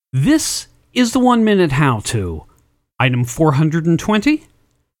This is the 1-minute how-to. Item 420,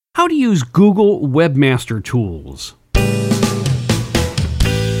 how to use Google Webmaster tools.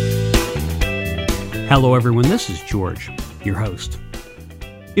 Hello everyone, this is George, your host.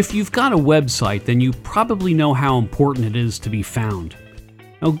 If you've got a website, then you probably know how important it is to be found.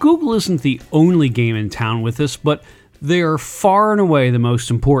 Now, Google isn't the only game in town with this, but they are far and away the most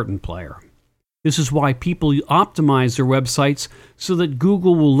important player. This is why people optimize their websites so that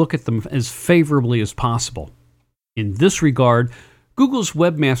Google will look at them as favorably as possible. In this regard, Google's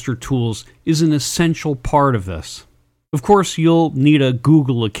Webmaster tools is an essential part of this. Of course, you'll need a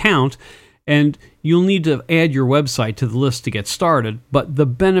Google account, and you'll need to add your website to the list to get started, but the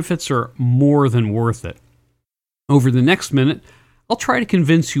benefits are more than worth it. Over the next minute, I'll try to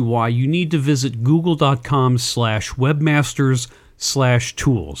convince you why you need to visit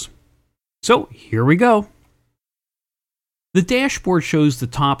google.com/webmasters/tools. So here we go. The dashboard shows the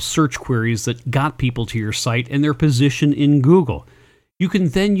top search queries that got people to your site and their position in Google. You can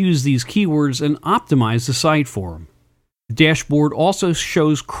then use these keywords and optimize the site for them. The dashboard also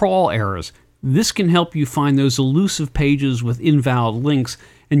shows crawl errors. This can help you find those elusive pages with invalid links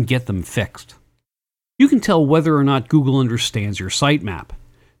and get them fixed. You can tell whether or not Google understands your sitemap.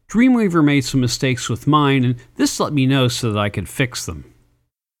 Dreamweaver made some mistakes with mine, and this let me know so that I could fix them.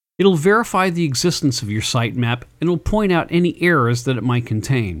 It'll verify the existence of your sitemap, and it'll point out any errors that it might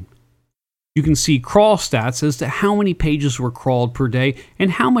contain. You can see crawl stats as to how many pages were crawled per day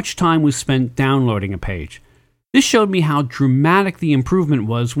and how much time was spent downloading a page. This showed me how dramatic the improvement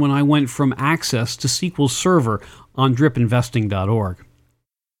was when I went from Access to SQL Server on dripinvesting.org.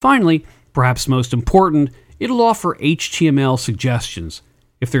 Finally, perhaps most important, it'll offer HTML suggestions.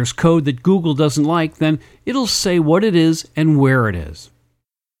 If there's code that Google doesn't like, then it'll say what it is and where it is.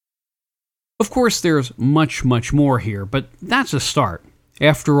 Of course, there's much more here, but that's a start.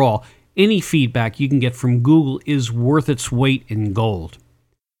 After all, any feedback you can get from Google is worth its weight in gold.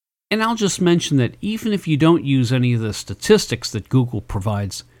 And I'll just mention that even if you don't use any of the statistics that Google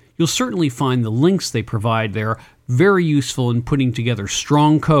provides, you'll certainly find the links they provide there very useful in putting together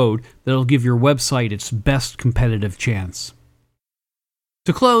strong code that'll give your website its best competitive chance.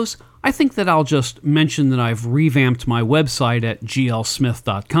 To close, I think that I'll just mention that I've revamped my website at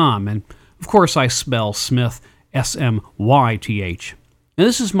glsmith.com, and of course I spell Smith S-M-Y-T-H. Now,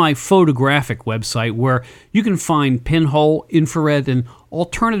 this is my photographic website where you can find pinhole, infrared, and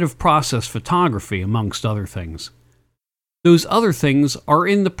alternative process photography, amongst other things. Those other things are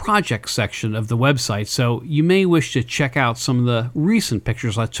in the projects section of the website, so you may wish to check out some of the recent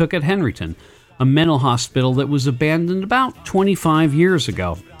pictures I took at Henryton, a mental hospital that was abandoned about 25 years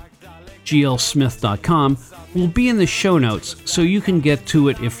ago. glsmith.com will be in the show notes, so you can get to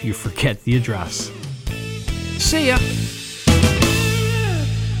it if you forget the address. See ya!